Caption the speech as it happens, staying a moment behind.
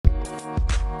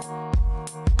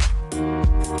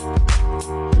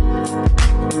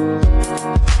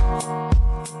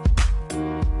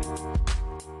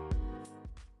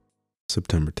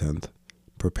September 10th.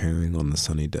 Preparing on the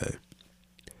sunny day.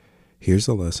 Here's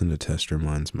a lesson to test your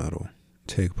mind's mettle.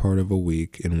 Take part of a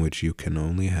week in which you can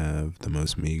only have the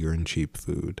most meager and cheap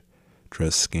food,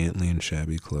 dress scantily in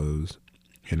shabby clothes,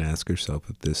 and ask yourself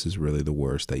if this is really the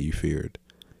worst that you feared.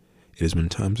 It is when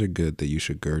times are good that you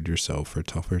should gird yourself for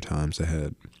tougher times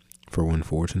ahead, for when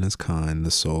fortune is kind,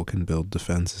 the soul can build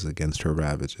defenses against her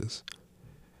ravages.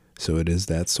 So it is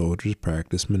that soldiers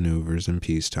practice maneuvers in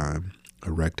peacetime,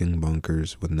 erecting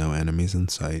bunkers with no enemies in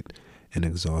sight, and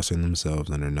exhausting themselves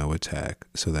under no attack,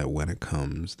 so that when it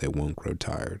comes, they won't grow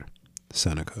tired.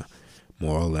 Seneca,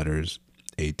 Moral Letters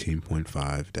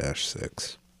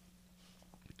 18.5-6.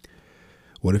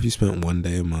 What if you spent one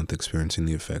day a month experiencing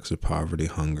the effects of poverty,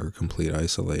 hunger, complete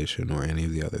isolation, or any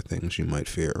of the other things you might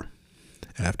fear?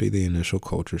 After the initial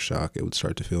culture shock, it would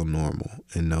start to feel normal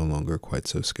and no longer quite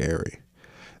so scary.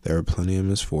 There are plenty of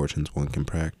misfortunes one can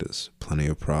practice, plenty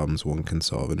of problems one can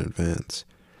solve in advance.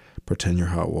 Pretend your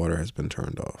hot water has been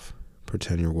turned off.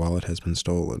 Pretend your wallet has been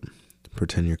stolen.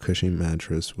 Pretend your cushy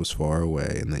mattress was far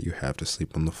away and that you have to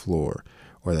sleep on the floor,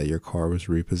 or that your car was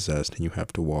repossessed and you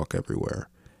have to walk everywhere.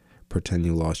 Pretend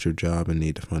you lost your job and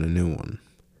need to find a new one.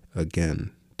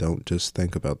 Again, don't just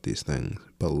think about these things,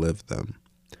 but live them.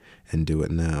 And do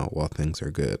it now while things are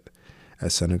good.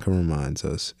 As Seneca reminds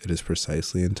us, it is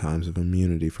precisely in times of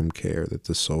immunity from care that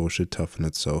the soul should toughen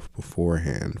itself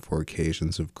beforehand for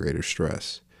occasions of greater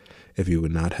stress. If you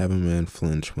would not have a man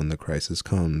flinch when the crisis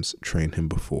comes, train him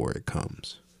before it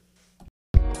comes.